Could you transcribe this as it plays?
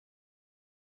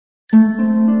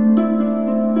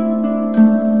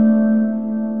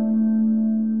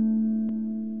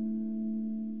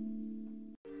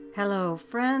Hello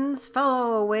friends,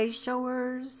 fellow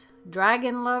wayshowers,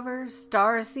 dragon lovers,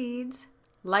 starseeds,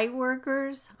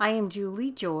 lightworkers. I am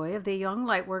Julie Joy of the Young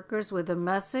Lightworkers with a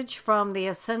message from the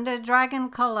Ascended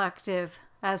Dragon Collective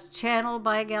as channeled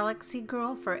by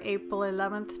galaxygirl for April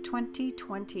 11th,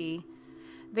 2020.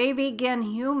 They begin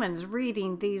humans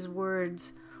reading these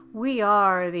words. We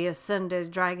are the Ascended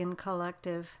Dragon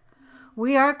Collective.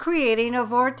 We are creating a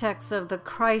vortex of the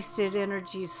Christed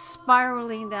energy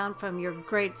spiraling down from your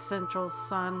great central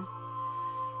sun.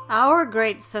 Our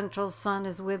great central sun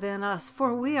is within us,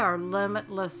 for we are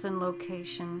limitless in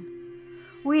location.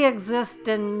 We exist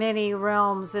in many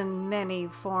realms and many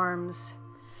forms.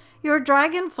 Your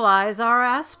dragonflies are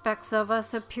aspects of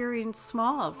us appearing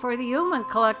small for the human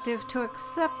collective to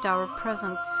accept our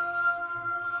presence.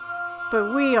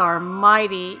 But we are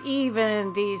mighty even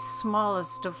in these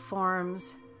smallest of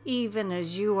forms, even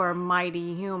as you are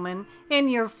mighty human in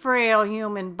your frail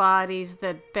human bodies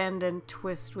that bend and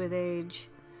twist with age.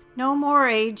 No more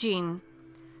aging,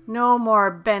 no more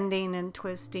bending and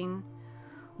twisting.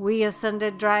 We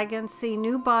ascended dragons see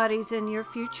new bodies in your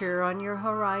future on your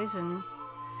horizon.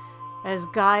 As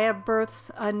Gaia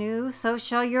births anew, so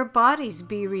shall your bodies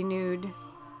be renewed.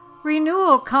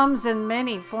 Renewal comes in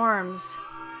many forms.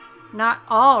 Not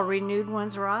all renewed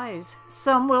ones rise.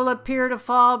 Some will appear to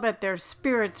fall, but their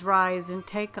spirits rise and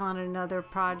take on another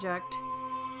project,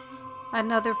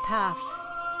 another path.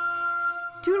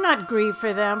 Do not grieve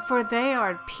for them, for they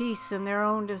are at peace in their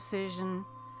own decision.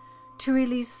 To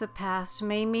release the past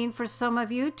may mean for some of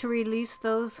you to release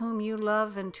those whom you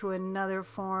love into another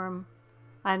form,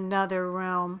 another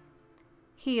realm.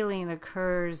 Healing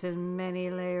occurs in many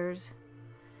layers.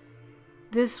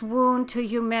 This wound to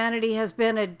humanity has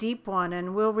been a deep one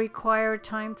and will require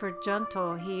time for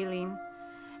gentle healing.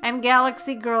 And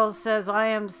Galaxy Girl says, I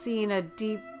am seeing a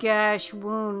deep gash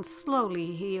wound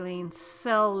slowly healing,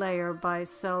 cell layer by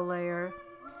cell layer.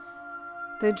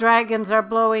 The dragons are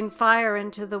blowing fire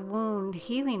into the wound,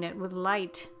 healing it with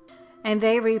light. And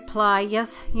they reply,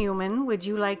 yes, human, would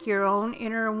you like your own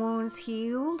inner wounds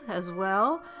healed as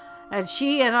well? And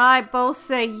she and I both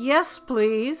say, yes,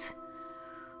 please.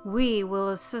 We will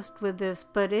assist with this,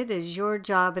 but it is your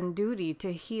job and duty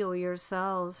to heal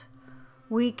yourselves.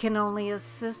 We can only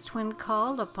assist when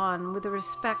called upon with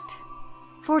respect.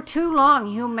 For too long,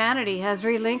 humanity has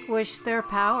relinquished their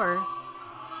power.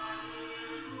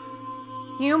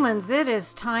 Humans, it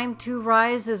is time to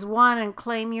rise as one and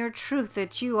claim your truth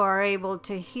that you are able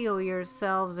to heal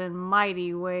yourselves in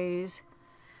mighty ways.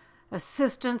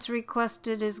 Assistance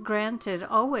requested is granted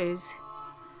always.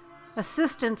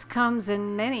 Assistance comes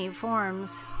in many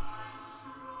forms.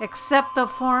 Accept the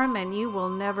form and you will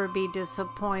never be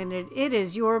disappointed. It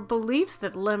is your beliefs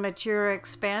that limit your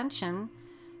expansion.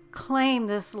 Claim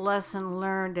this lesson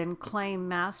learned and claim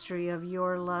mastery of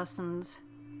your lessons.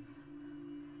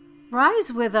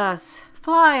 Rise with us.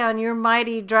 Fly on your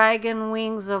mighty dragon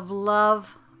wings of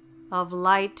love, of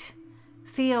light.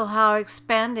 Feel how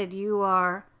expanded you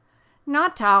are.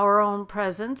 Not our own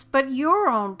presence, but your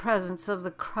own presence of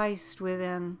the Christ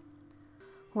within.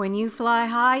 When you fly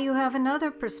high, you have another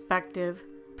perspective.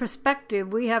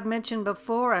 Perspective we have mentioned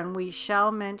before and we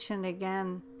shall mention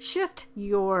again. Shift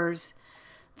yours.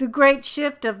 The great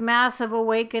shift of massive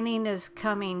awakening is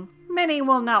coming. Many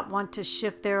will not want to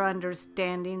shift their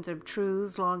understandings of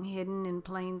truths long hidden in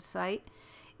plain sight.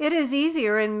 It is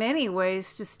easier in many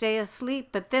ways to stay asleep,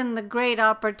 but then the great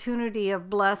opportunity of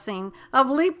blessing, of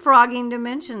leapfrogging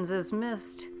dimensions is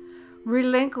missed.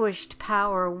 Relinquished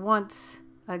power once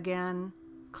again.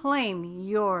 Claim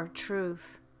your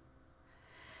truth.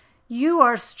 You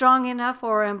are strong enough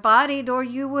or embodied, or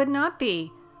you would not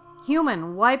be.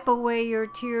 Human, wipe away your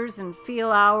tears and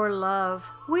feel our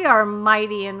love. We are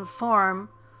mighty in form.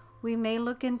 We may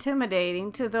look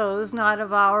intimidating to those not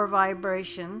of our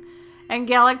vibration. And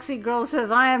Galaxy Girl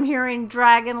says, I am hearing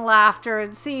dragon laughter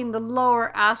and seeing the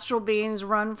lower astral beings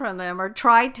run from them, or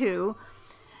try to.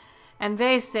 And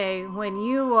they say, when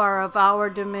you are of our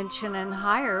dimension and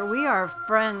higher, we are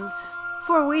friends,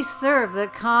 for we serve the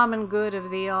common good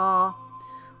of the all.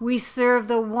 We serve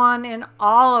the one in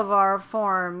all of our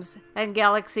forms. And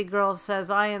Galaxy Girl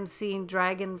says, I am seeing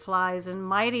dragonflies and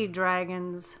mighty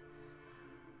dragons,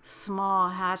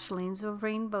 small hatchlings of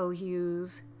rainbow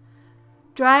hues.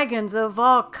 Dragons of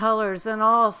all colors and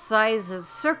all sizes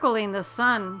circling the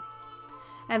sun.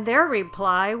 And their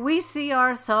reply, we see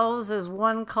ourselves as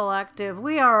one collective.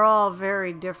 We are all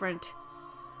very different.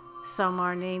 Some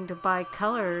are named by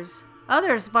colors,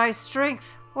 others by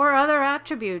strength or other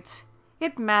attributes.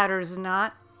 It matters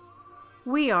not.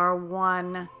 We are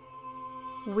one.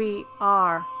 We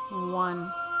are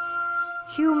one.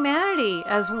 Humanity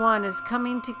as one is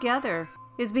coming together,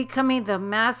 is becoming the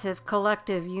massive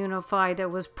collective unified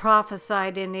that was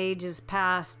prophesied in ages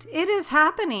past. It is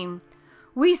happening.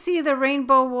 We see the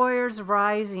rainbow warriors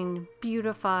rising,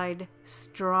 beautified,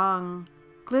 strong,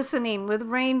 glistening with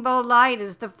rainbow light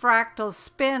as the fractals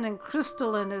spin and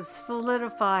crystalline is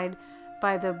solidified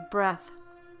by the breath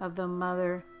of the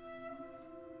mother.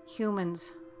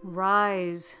 Humans,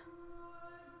 rise.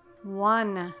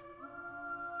 One.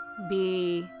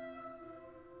 Be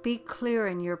clear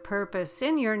in your purpose,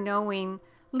 in your knowing.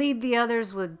 Lead the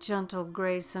others with gentle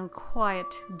grace and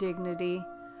quiet dignity.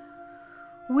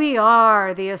 We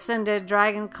are the Ascended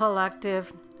Dragon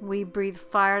Collective. We breathe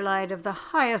firelight of the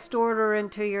highest order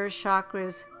into your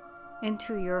chakras,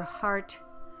 into your heart,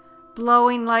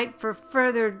 blowing light for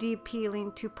further deep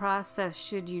healing to process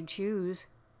should you choose.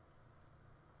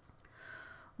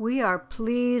 We are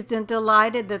pleased and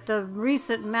delighted that the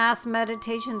recent mass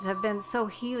meditations have been so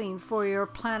healing for your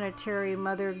planetary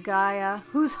mother Gaia,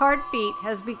 whose heartbeat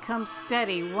has become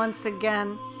steady once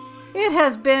again. It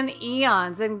has been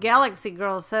eons, and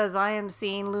Galaxygirl says, I am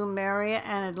seeing Lumeria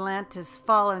and Atlantis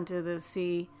fall into the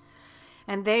sea.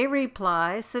 And they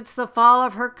reply, since the fall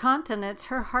of her continents,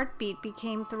 her heartbeat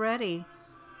became thready,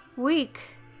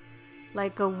 weak,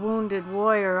 like a wounded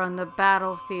warrior on the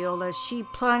battlefield as she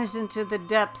plunged into the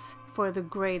depths for the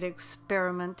great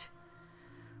experiment.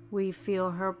 We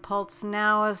feel her pulse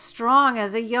now as strong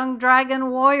as a young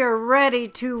dragon warrior ready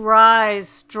to rise,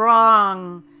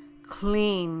 strong,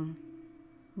 clean,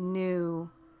 new.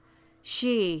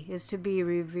 She is to be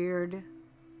revered,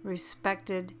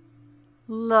 respected,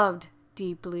 loved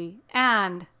deeply,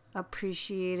 and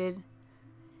appreciated.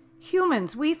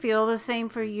 Humans, we feel the same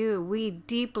for you. We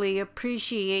deeply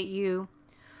appreciate you.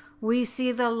 We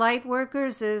see the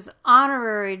Lightworkers as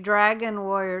honorary dragon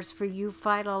warriors, for you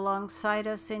fight alongside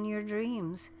us in your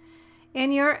dreams.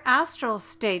 In your astral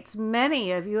states,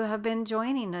 many of you have been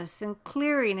joining us in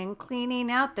clearing and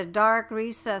cleaning out the dark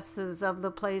recesses of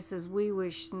the places we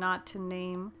wish not to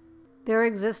name. Their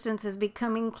existence is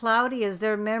becoming cloudy as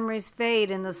their memories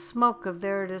fade in the smoke of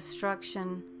their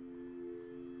destruction.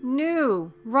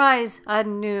 New, rise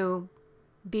anew,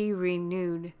 be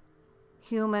renewed.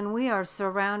 Human, we are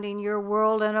surrounding your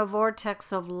world in a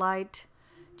vortex of light.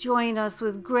 Join us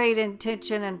with great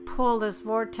intention and pull this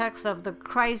vortex of the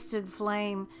Christed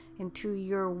flame into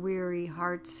your weary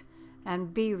hearts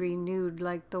and be renewed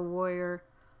like the warrior.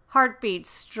 Heartbeat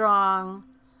strong,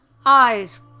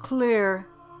 eyes clear,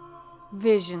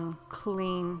 vision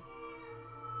clean.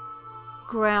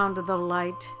 Ground the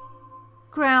light.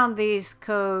 Ground these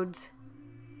codes.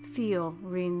 Feel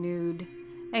renewed.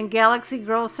 And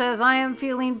Galaxygirl says, I am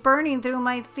feeling burning through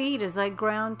my feet as I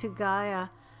ground to Gaia.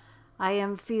 I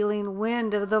am feeling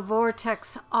wind of the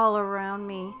vortex all around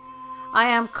me. I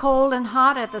am cold and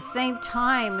hot at the same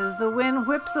time as the wind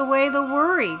whips away the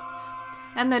worry.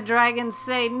 And the dragons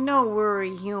say, no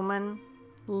worry, human.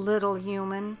 Little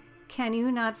human, can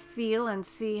you not feel and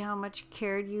see how much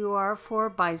cared you are for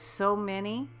by so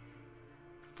many?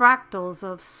 Fractals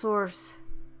of Source,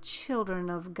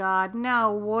 children of God,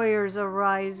 now warriors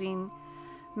arising,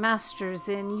 masters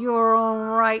in your own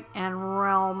right and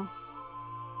realm.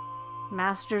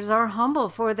 Masters are humble,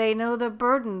 for they know the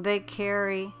burden they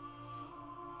carry.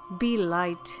 Be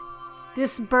light.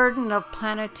 This burden of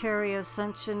planetary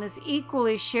ascension is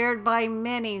equally shared by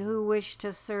many who wish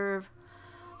to serve.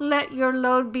 Let your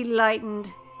load be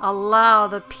lightened. Allow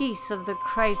the peace of the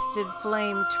Christed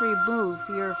flame to remove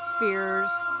your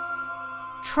fears.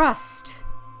 Trust.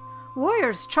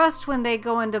 Warriors trust when they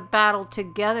go into battle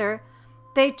together.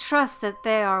 They trust that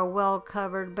they are well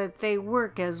covered, but they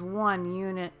work as one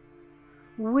unit.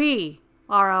 We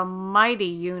are a mighty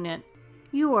unit.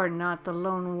 You are not the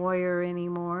lone warrior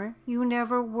anymore. You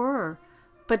never were.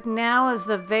 But now as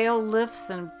the veil lifts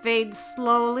and fades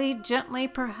slowly, gently,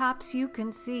 perhaps you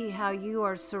can see how you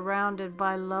are surrounded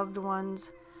by loved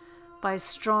ones, by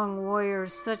strong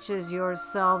warriors such as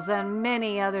yourselves and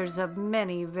many others of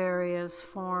many various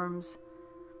forms.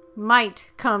 Might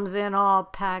comes in all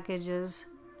packages.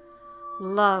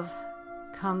 Love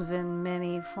comes in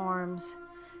many forms.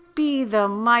 Be the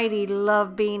mighty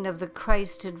love being of the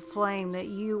Christed flame that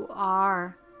you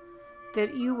are,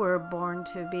 that you were born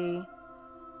to be,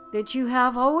 that you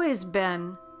have always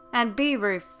been, and be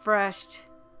refreshed,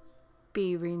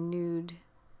 be renewed,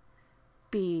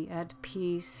 be at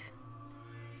peace.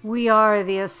 We are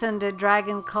the Ascended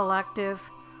Dragon Collective.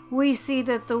 We see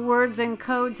that the words and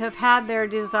codes have had their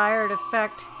desired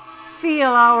effect.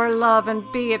 Feel our love and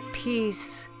be at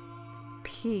peace.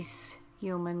 Peace,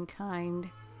 humankind.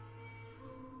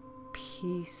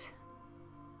 Peace.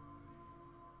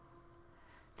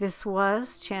 This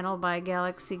was channeled by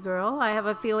galaxygirl. I have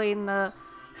a feeling the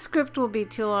script will be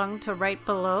too long to write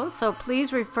below, so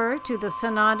please refer to the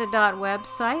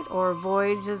Sananda.website or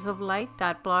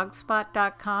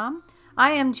voyagesoflight.blogspot.com.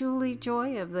 I am Julie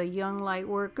Joy of the Young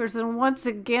Lightworkers, and once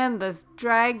again, this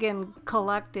dragon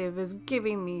collective is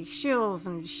giving me chills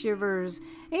and shivers.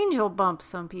 Angel bumps,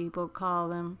 some people call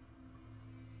them.